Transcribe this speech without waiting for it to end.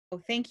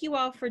Thank you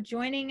all for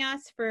joining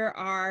us for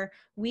our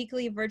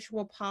weekly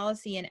virtual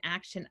policy and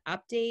action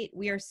update.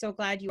 We are so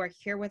glad you are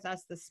here with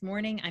us this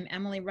morning. I'm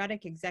Emily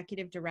Ruddick,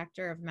 Executive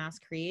Director of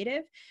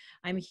MASSCreative.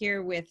 I'm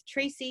here with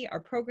Tracy, our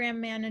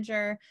Program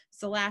Manager,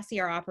 Selassie,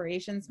 our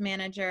Operations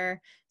Manager,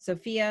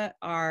 Sophia,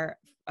 our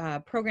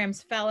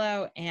Programs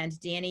Fellow, and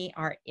Danny,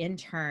 our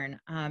intern.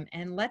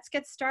 And let's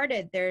get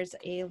started. There's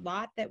a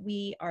lot that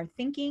we are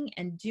thinking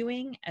and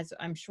doing, as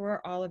I'm sure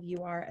all of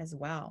you are as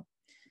well.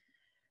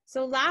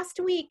 So last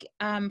week,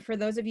 for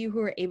those of you who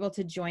were able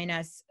to join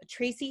us,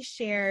 Tracy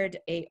shared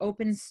a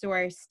open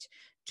sourced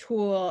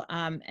tool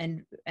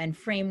and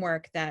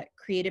framework that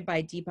created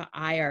by Deepa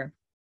Iyer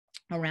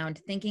around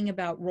thinking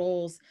about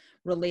roles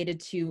related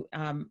to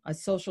a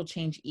social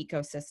change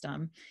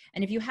ecosystem.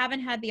 And if you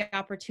haven't had the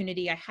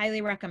opportunity, I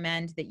highly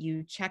recommend that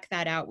you check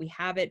that out. We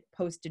have it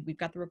posted. We've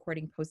got the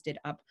recording posted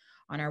up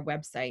on our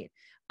website.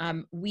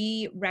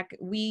 We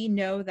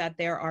know that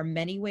there are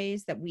many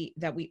ways that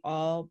we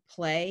all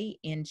play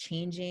in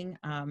changing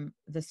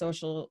the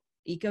social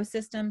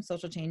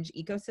change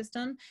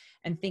ecosystem,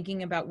 and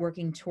thinking about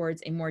working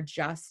towards a more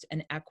just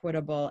and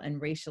equitable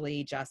and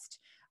racially just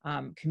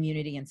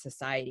community and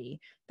society.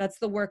 That's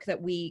the work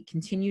that we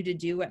continue to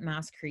do at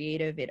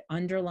MASSCreative. It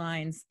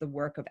underlines the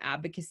work of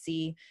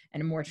advocacy and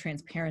a more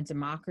transparent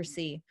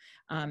democracy.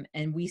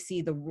 And we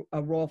see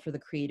a role for the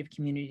creative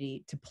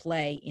community to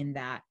play in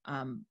that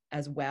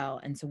as well.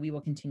 And so we will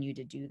continue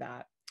to do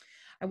that.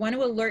 I want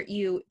to alert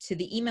you to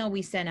the email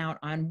we sent out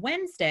on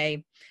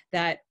Wednesday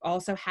that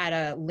also had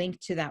a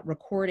link to that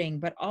recording,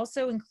 but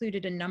also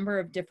included a number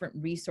of different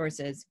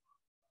resources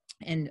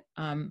and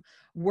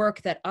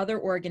work that other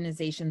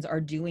organizations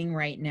are doing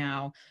right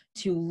now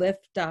to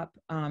lift up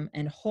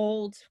and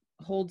hold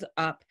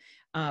up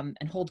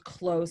and hold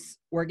close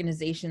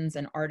organizations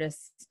and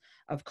artists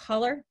of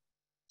color,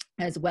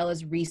 as well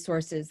as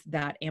resources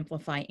that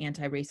amplify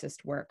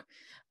anti-racist work.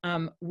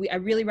 I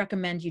really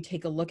recommend you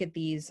take a look at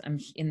these. I'm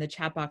in the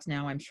chat box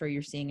now. I'm sure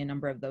you're seeing a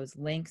number of those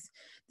links.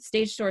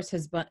 Stage Source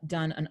has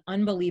done an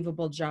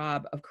unbelievable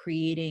job of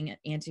creating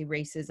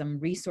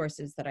anti-racism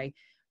resources that I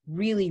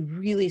really,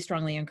 really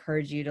strongly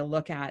encourage you to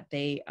look at.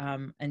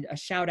 And a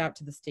shout out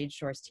to the Stage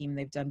Source team.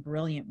 They've done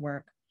brilliant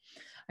work.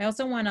 I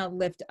also want to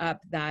lift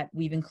up that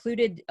we've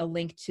included a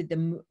link to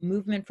the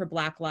Movement for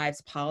Black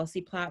Lives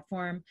policy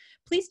platform.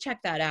 Please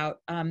check that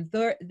out.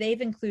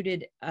 They've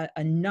included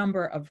a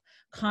number of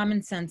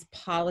common sense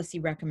policy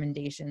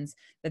recommendations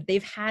that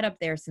they've had up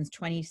there since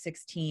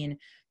 2016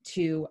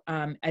 to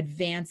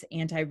advance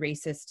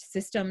anti-racist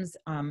systems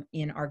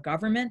in our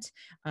government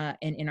and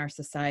in our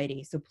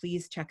society. So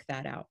please check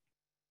that out.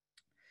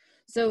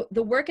 So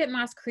the work at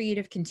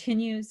MASSCreative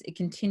continues. It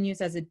continues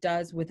as it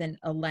does with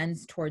a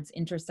lens towards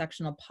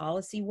intersectional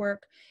policy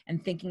work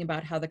and thinking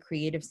about how the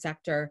creative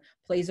sector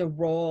plays a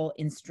role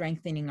in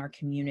strengthening our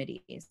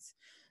communities.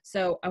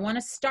 So I want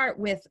to start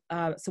with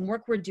some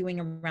work we're doing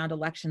around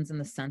elections and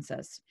the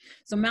census.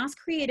 So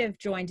MASSCreative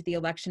joined the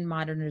Election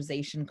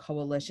Modernization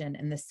Coalition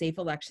and the Safe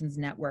Elections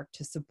Network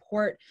to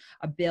support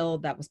a bill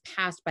that was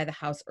passed by the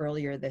House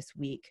earlier this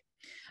week.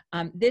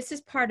 This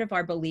is part of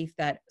our belief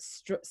that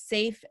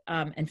safe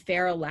and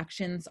fair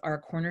elections are a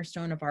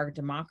cornerstone of our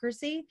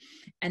democracy,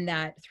 and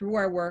that through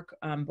our work,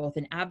 both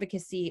in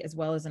advocacy as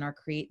well as in our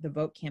Create the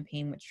Vote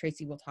campaign, which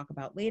Tracy will talk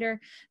about later,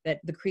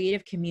 that the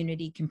creative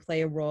community can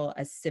play a role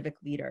as civic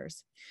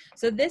leaders.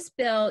 So this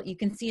bill, you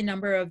can see a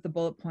number of the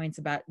bullet points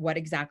about what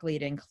exactly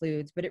it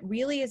includes, but it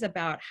really is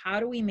about how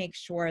do we make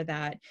sure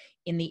that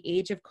in the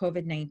age of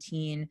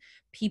COVID-19,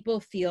 people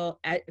feel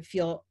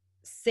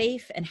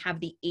safe and have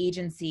the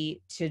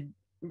agency to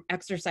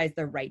exercise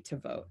their right to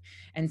vote.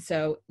 And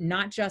so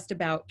not just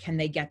about can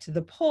they get to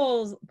the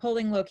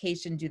polling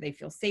location, do they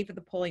feel safe at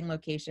the polling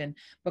location,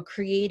 but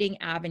creating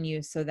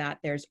avenues so that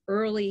there's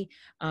early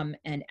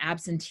and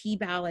absentee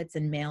ballots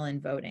and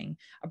mail-in voting.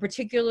 A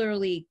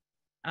particularly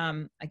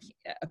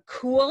a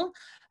cool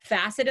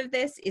facet of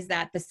this is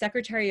that the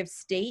Secretary of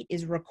State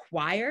is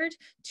required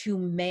to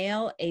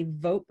mail a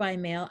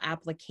vote-by-mail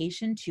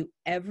application to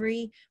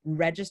every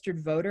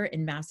registered voter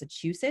in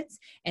Massachusetts,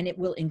 and it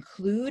will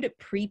include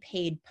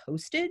prepaid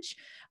postage.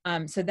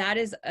 So that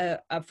is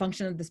a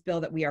function of this bill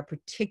that we are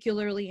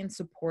particularly in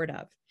support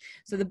of.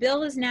 So the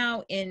bill is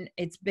now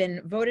it's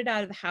been voted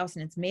out of the House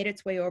and it's made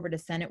its way over to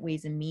Senate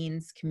Ways and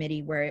Means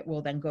Committee, where it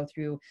will then go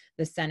through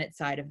the Senate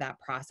side of that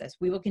process.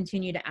 We will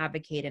continue to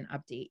advocate and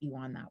update you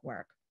on that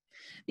work.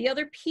 The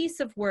other piece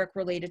of work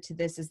related to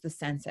this is the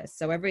census.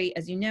 So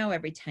as you know,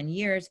 every 10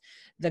 years,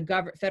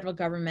 the federal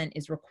government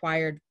is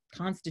required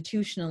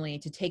constitutionally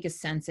to take a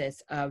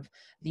census of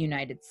the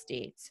United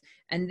States.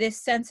 And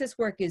this census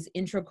work is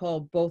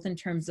integral both in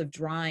terms of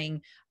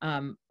drawing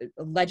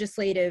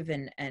legislative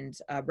and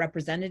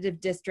representative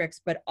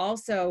districts, but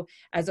also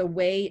as a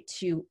way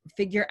to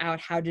figure out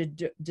how to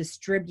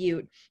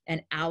distribute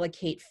and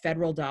allocate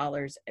federal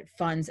dollars,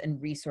 funds,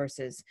 and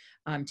resources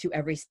to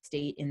every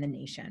state in the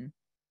nation.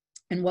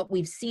 And what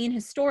we've seen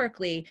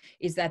historically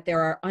is that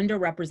there are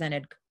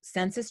underrepresented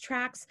census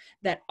tracts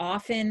that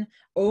often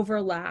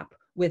overlap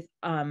with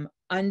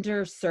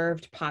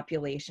underserved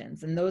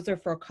populations. And those are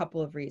for a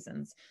couple of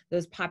reasons.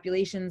 Those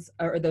populations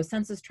or those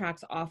census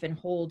tracts often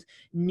hold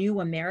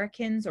new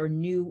Americans or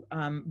new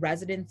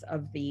residents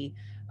of the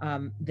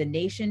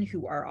nation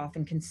who are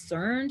often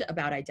concerned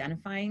about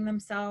identifying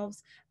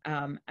themselves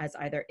as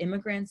either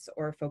immigrants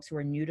or folks who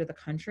are new to the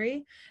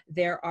country.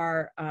 There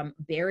are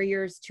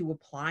barriers to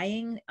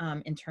applying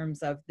in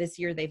terms of this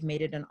year, they've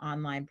made it an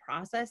online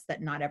process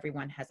that not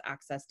everyone has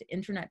access to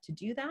internet to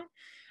do that.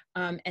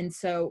 And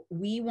so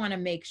we want to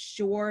make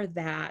sure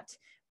that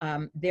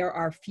there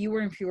are fewer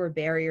and fewer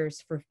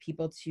barriers for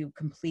people to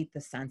complete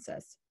the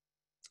census.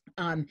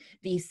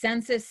 The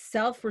census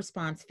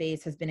self-response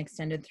phase has been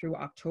extended through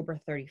October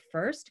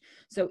 31st.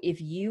 So if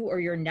you or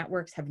your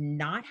networks have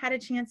not had a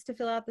chance to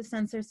fill out the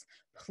census,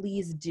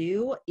 please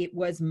do. It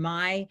was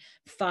my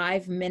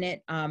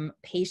 5-minute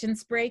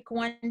patience break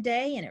one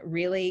day, and it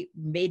really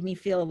made me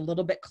feel a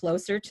little bit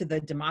closer to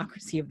the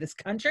democracy of this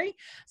country.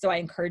 So I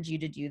encourage you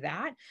to do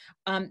that.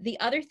 The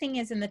other thing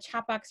is in the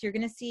chat box, you're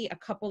going to see a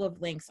couple of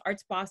links.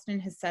 Arts Boston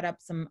has set up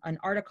an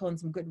article and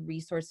some good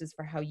resources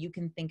for how you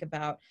can think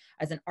about,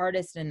 as an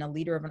artist and a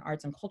leader of an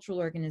arts and cultural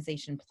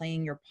organization,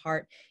 playing your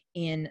part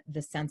in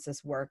the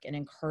census work and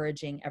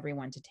encouraging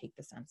everyone to take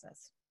the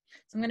census.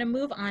 So I'm going to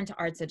move on to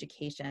arts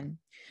education.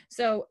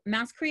 So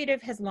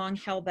MASSCreative has long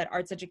held that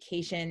arts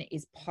education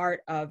is part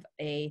of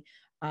a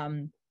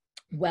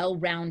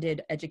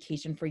well-rounded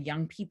education for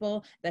young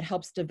people that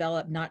helps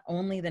develop not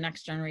only the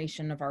next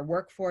generation of our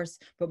workforce,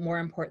 but more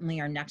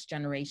importantly, our next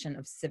generation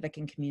of civic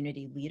and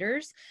community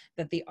leaders,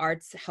 that the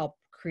arts help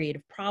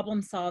creative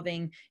problem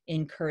solving,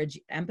 encourage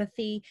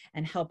empathy,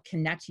 and help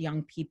connect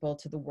young people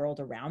to the world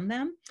around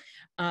them.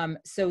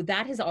 So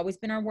that has always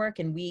been our work,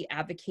 and we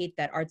advocate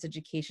that arts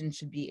education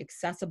should be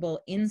accessible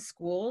in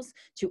schools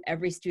to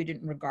every student,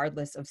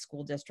 regardless of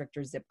school district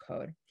or zip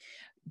code.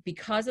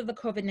 Because of the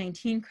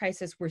COVID-19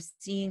 crisis, we're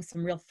seeing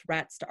some real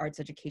threats to arts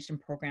education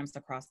programs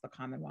across the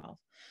Commonwealth.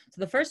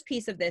 So the first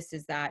piece of this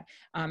is that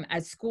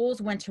as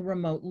schools went to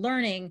remote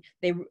learning,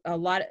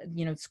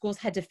 schools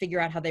had to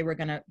figure out how they were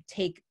going to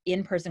take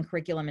in-person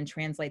curriculum and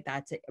translate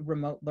that to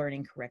remote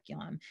learning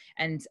curriculum.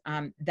 And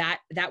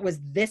that was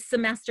this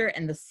semester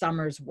and the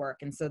summer's work.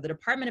 And so the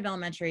Department of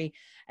Elementary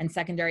and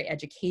Secondary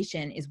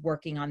Education is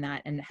working on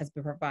that and has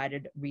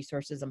provided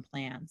resources and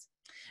plans.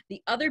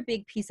 The other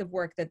big piece of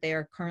work that they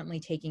are currently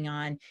taking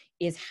on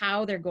is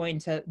how they're going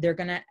to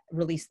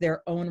release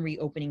their own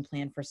reopening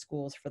plan for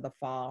schools for the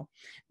fall.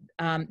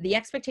 The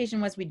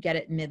expectation was we'd get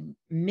it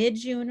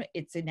mid-June.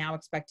 It's now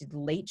expected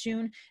late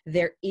June.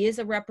 There is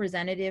a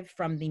representative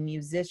from the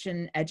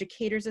Musician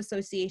Educators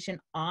Association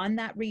on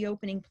that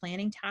reopening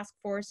planning task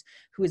force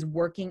who is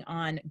working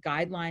on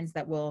guidelines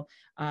that will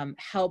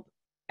help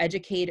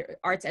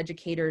arts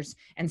educators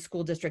and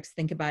school districts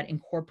think about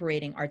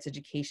incorporating arts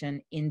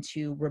education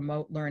into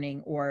remote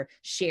learning or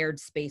shared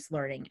space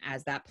learning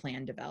as that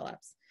plan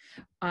develops.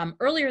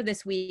 Earlier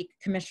this week,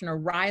 Commissioner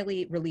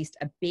Riley released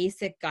a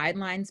basic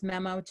guidelines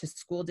memo to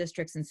school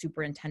districts and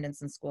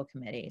superintendents and school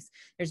committees.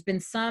 There's been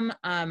some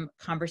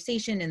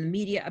conversation in the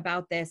media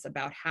about this,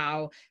 about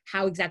how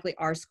exactly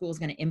our school is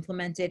going to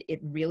implement it. It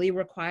really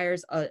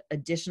requires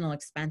additional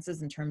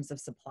expenses in terms of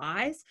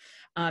supplies.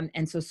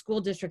 And so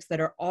school districts that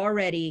are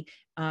already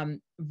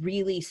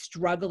really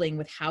struggling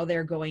with how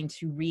they're going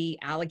to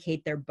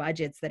reallocate their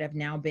budgets that have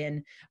now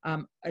been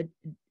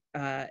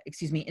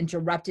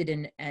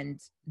interrupted and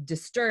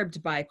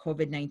disturbed by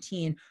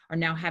COVID-19 are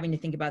now having to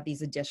think about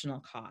these additional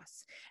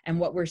costs. And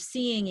what we're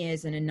seeing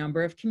is in a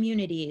number of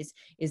communities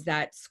is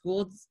that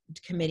school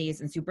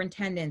committees and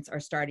superintendents are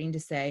starting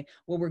to say,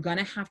 well, we're going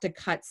to have to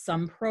cut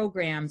some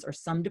programs or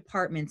some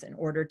departments in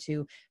order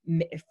to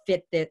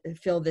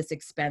fill this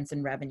expense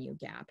and revenue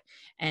gap.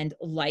 And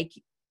like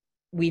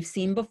we've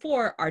seen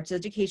before, arts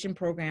education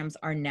programs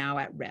are now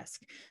at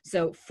risk.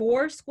 So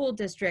 4 school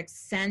districts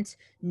sent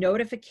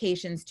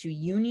notifications to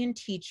union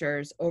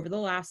teachers over the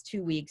last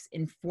 2 weeks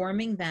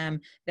informing them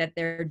that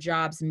their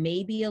jobs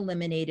may be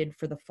eliminated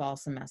for the fall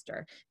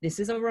semester. This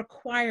is a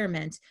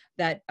requirement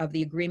of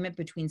the agreement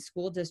between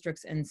school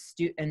districts and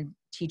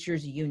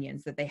teachers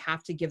unions, that they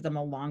have to give them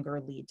a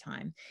longer lead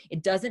time.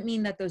 It doesn't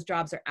mean that those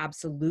jobs are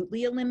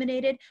absolutely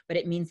eliminated, but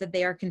it means that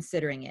they are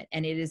considering it.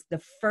 And it is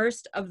the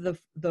first of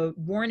the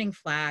warning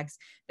flags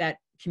that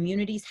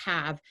communities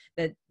have,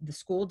 that the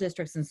school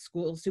districts and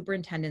school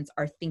superintendents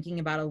are thinking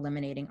about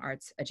eliminating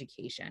arts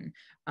education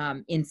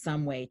in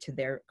some way to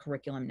their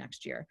curriculum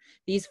next year.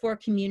 These 4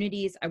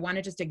 communities, I want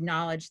to just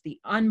acknowledge the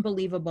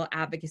unbelievable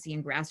advocacy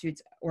and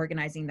grassroots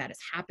organizing that is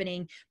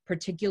happening,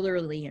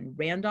 particularly in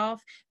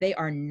Randolph. They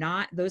are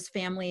not, those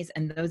families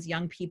and those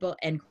young people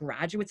and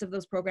graduates of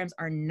those programs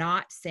are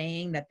not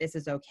saying that this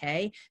is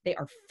okay. They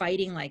are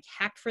fighting like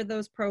heck for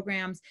those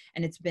programs,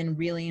 and it's been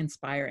really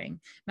inspiring.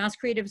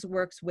 MASSCreative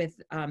works with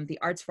the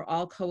Arts for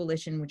All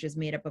Coalition, which is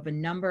made up of a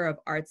number of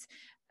arts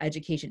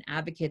education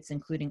advocates,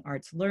 including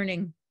Arts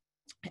Learning,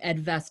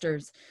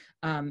 Edvestors,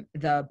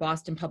 the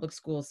Boston Public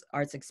Schools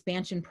Arts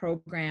Expansion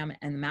Program,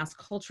 and the Mass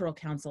Cultural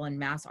Council and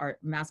Mass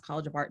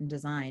College of Art and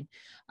Design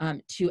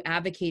to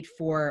advocate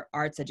for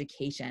arts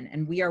education.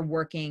 And we are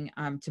working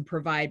to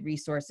provide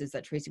resources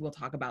that Tracy will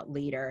talk about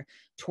later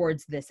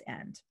towards this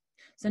end.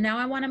 So now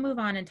I want to move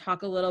on and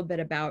talk a little bit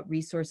about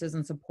resources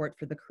and support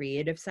for the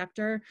creative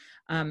sector.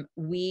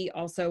 We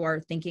also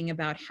are thinking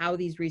about how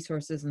these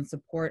resources and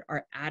support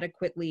are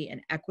adequately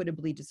and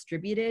equitably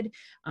distributed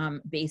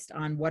based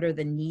on what are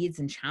the needs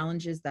and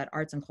challenges that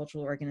arts and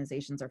cultural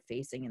organizations are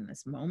facing in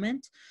this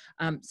moment.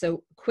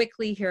 So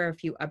quickly, here are a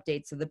few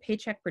updates. So the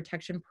Paycheck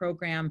Protection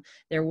Program,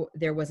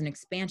 there was an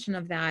expansion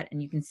of that,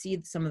 and you can see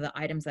some of the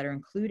items that are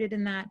included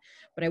in that.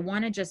 But I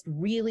want to just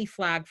really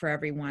flag for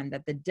everyone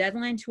that the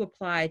deadline to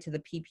apply to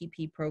the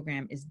PPP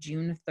program is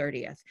June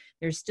 30th.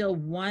 There's still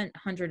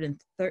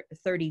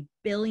 $130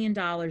 billion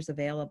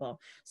available.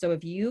 So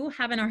if you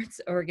have an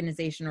arts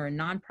organization or a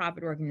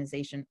nonprofit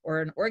organization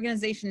or an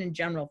organization in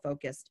general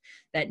focused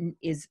that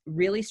is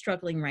really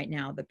struggling right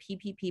now, the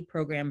PPP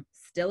program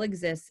still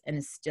exists and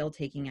is still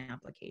taking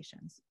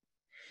applications.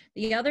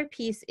 The other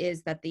piece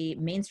is that the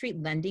Main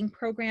Street Lending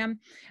Program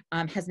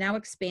has now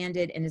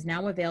expanded and is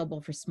now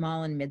available for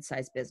small and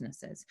mid-sized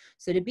businesses.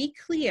 So to be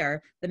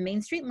clear, the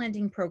Main Street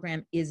Lending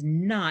Program is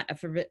not a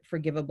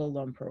forgivable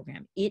loan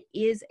program. It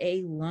is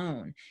a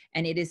loan,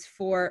 and it is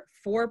for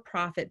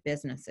for-profit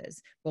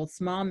businesses, both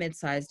small,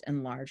 mid-sized,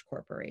 and large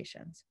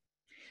corporations.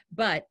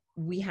 But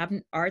we have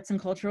arts and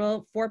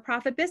cultural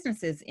for-profit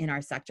businesses in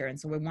our sector, and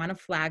so we want to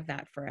flag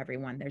that for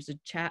everyone. There's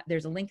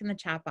a link in the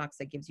chat box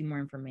that gives you more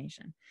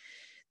information.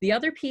 The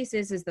other piece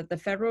is that the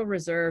Federal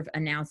Reserve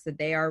announced that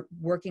they are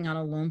working on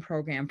a loan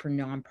program for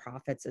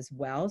nonprofits as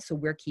well, so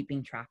we're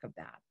keeping track of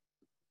that.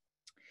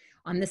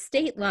 On the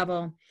state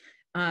level,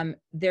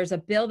 there's a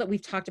bill that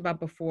we've talked about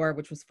before,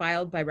 which was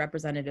filed by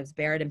Representatives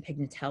Barrett and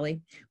Pignatelli,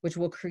 which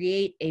will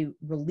create a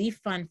relief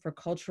fund for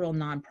cultural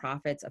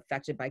nonprofits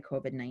affected by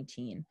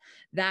COVID-19.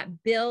 That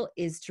bill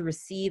is to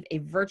receive a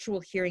virtual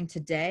hearing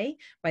today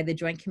by the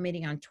Joint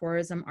Committee on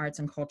Tourism, Arts,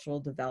 and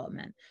Cultural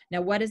Development.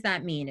 Now, what does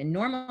that mean? In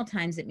normal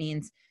times, it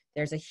means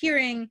there's a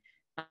hearing,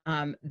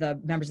 the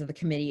members of the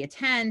committee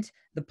attend,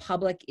 the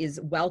public is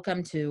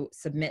welcome to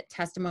submit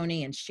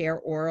testimony and share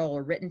oral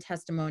or written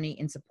testimony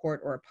in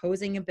support or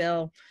opposing a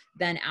bill.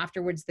 Then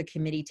afterwards, the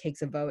committee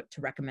takes a vote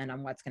to recommend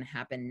on what's going to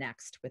happen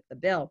next with the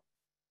bill.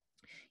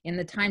 In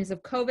the times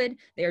of COVID,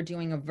 they are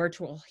doing a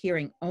virtual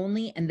hearing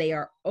only, and they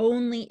are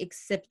only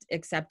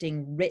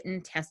accepting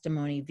written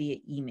testimony via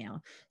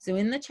email. So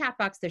in the chat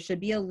box, there should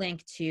be a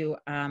link to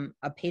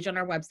a page on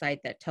our website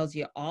that tells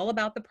you all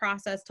about the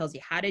process, tells you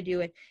how to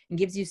do it, and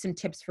gives you some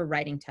tips for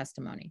writing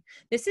testimony.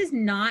 This is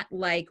not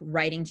like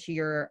writing to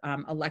your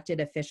elected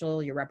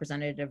official, your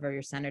representative or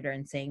your senator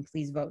and saying,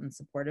 please vote in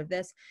support of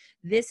this.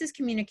 This is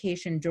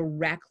communication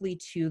directly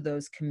to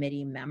those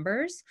committee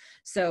members.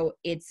 So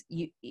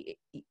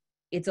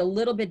it's a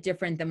little bit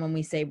different than when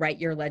we say write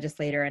your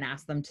legislator and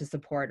ask them to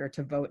support or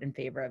to vote in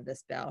favor of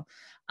this bill.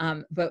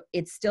 But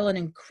it's still an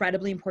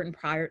incredibly important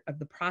part of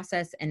the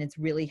process, and it's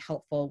really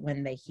helpful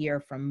when they hear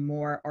from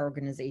more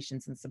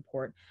organizations in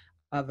support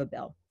of a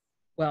bill.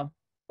 Well,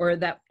 or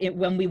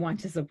when we want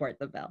to support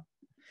the bill.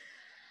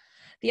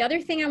 The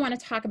other thing I want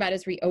to talk about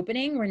is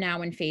reopening. We're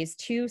now in phase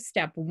 2,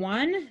 step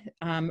 1.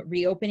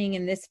 Reopening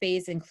in this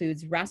phase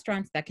includes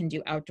restaurants that can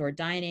do outdoor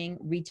dining,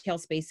 retail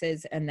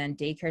spaces, and then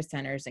daycare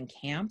centers and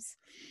camps.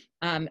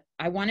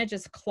 I want to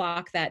just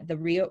clock that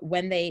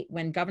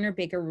when Governor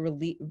Baker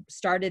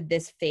started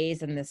this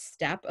phase and this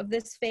step of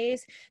this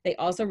phase, they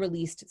also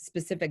released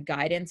specific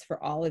guidance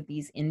for all of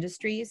these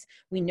industries.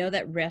 We know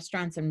that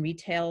restaurants and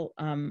retail,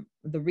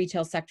 the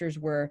retail sectors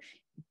were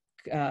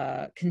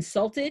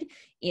consulted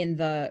in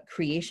the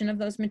creation of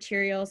those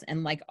materials.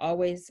 And like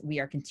always, we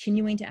are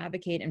continuing to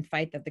advocate and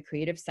fight that the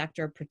creative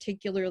sector,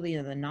 particularly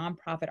in the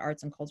nonprofit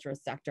arts and cultural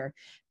sector,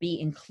 be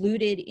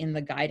included in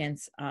the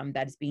guidance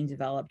that is being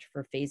developed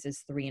for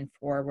phases 3 and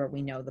 4, where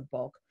we know the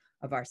bulk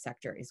of our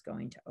sector is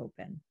going to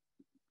open.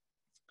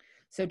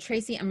 So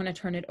Tracy, I'm going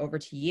to turn it over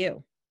to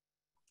you.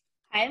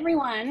 Hi,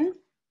 everyone.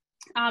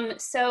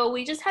 So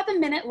we just have a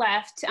minute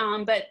left,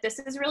 but this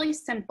is really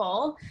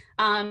simple.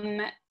 On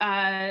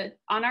our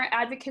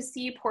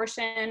advocacy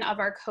portion of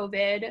our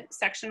COVID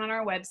section on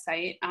our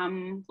website,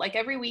 like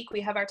every week,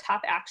 we have our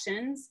top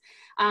actions.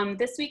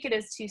 This week it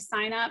is to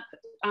sign up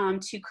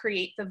to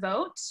create the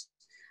vote.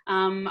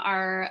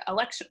 Our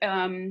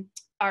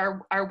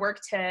work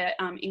to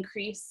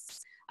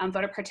increase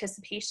voter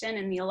participation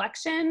in the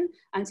election,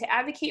 to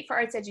advocate for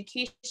arts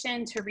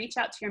education, to reach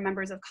out to your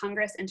members of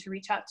Congress, and to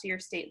reach out to your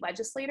state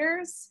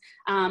legislators.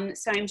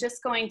 So I'm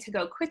just going to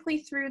go quickly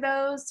through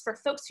those. For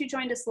folks who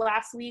joined us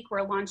last week,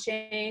 we're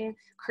launching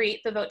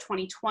Create the Vote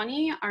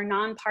 2020, our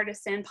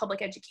nonpartisan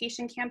public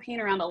education campaign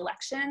around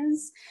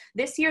elections.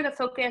 This year, the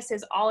focus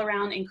is all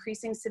around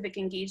increasing civic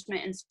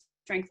engagement and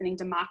strengthening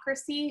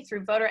democracy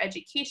through voter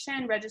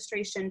education,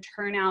 registration,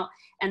 turnout,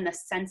 and the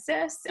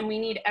census. And we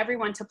need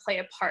everyone to play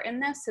a part in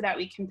this so that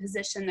we can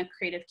position the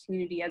creative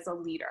community as a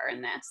leader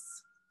in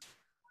this.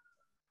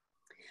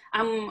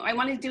 I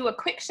want to do a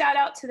quick shout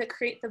out to the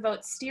Create the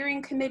Vote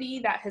Steering Committee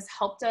that has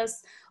helped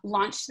us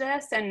launch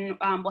this and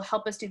will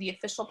help us do the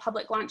official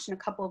public launch in a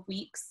couple of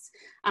weeks.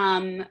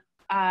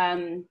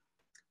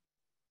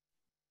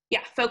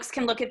 Yeah, folks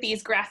can look at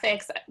these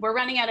graphics. We're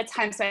running out of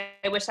time, so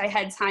I wish I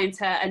had time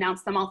to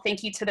announce them all.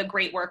 Thank you to the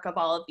great work of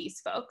all of these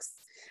folks.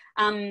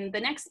 The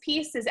next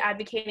piece is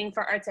advocating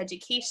for arts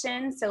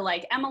education. So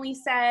like Emily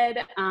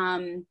said,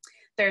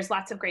 there's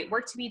lots of great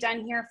work to be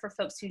done here for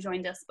folks who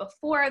joined us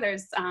before.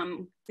 There's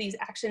these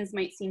actions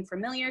might seem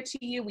familiar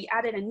to you. We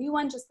added a new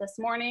one just this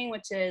morning,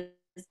 which is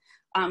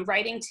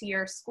writing to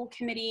your school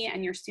committee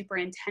and your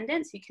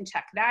superintendent, so you can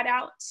check that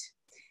out.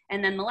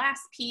 And then the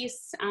last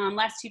piece,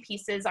 last two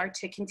pieces are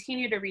to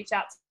continue to reach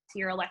out to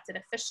your elected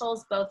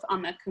officials, both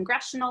on the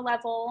congressional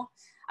level.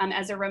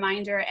 As a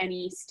reminder,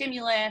 any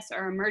stimulus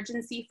or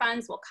emergency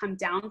funds will come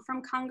down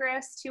from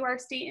Congress to our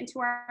state and to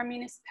our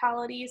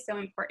municipalities, so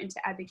important to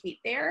advocate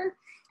there.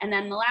 And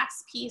then the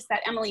last piece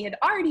that Emily had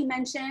already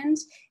mentioned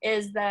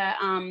is the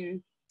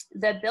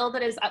bill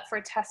that is up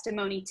for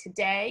testimony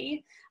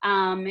today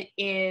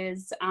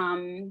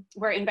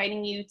we're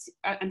inviting you to,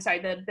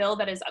 the bill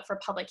that is up for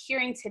public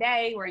hearing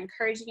today, we're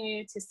encouraging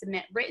you to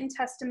submit written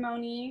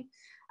testimony.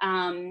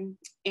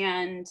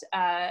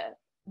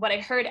 What I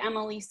heard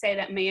Emily say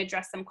that may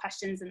address some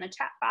questions in the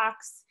chat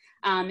box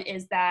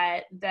is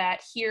that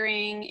that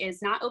hearing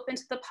is not open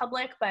to the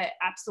public, but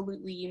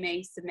absolutely you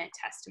may submit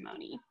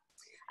testimony.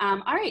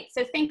 All right,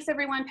 so thanks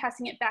everyone.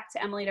 Passing it back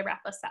to Emily to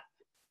wrap us up.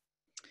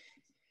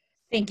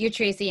 Thank you,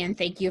 Tracy, and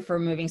thank you for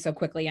moving so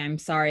quickly. I'm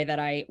sorry that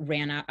I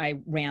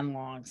ran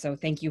long, so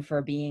thank you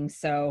for being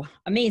so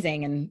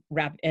amazing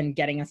and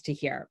getting us to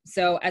here.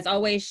 So as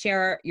always,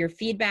 share your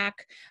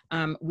feedback.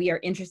 We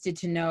are interested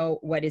to know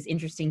what is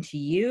interesting to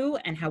you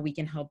and how we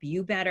can help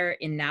you better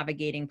in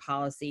navigating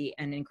policy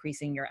and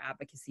increasing your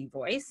advocacy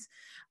voice.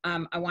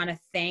 I want to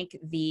thank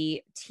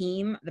the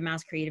team, the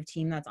MASSCreative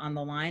team that's on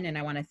the line, and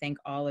I want to thank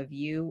all of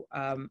you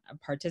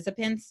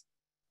participants.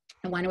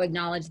 I want to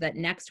acknowledge that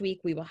next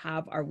week we will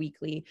have our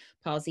weekly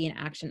policy and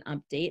action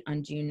update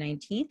on June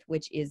 19th,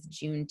 which is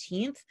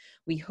Juneteenth.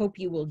 We hope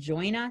you will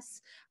join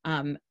us.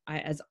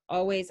 As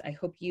always, I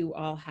hope you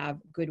all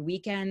have good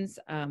weekends.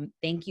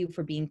 Thank you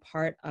for being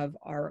part of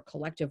our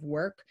collective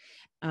work.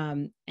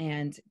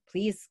 And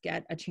please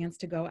get a chance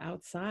to go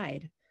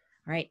outside.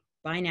 All right,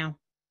 bye now.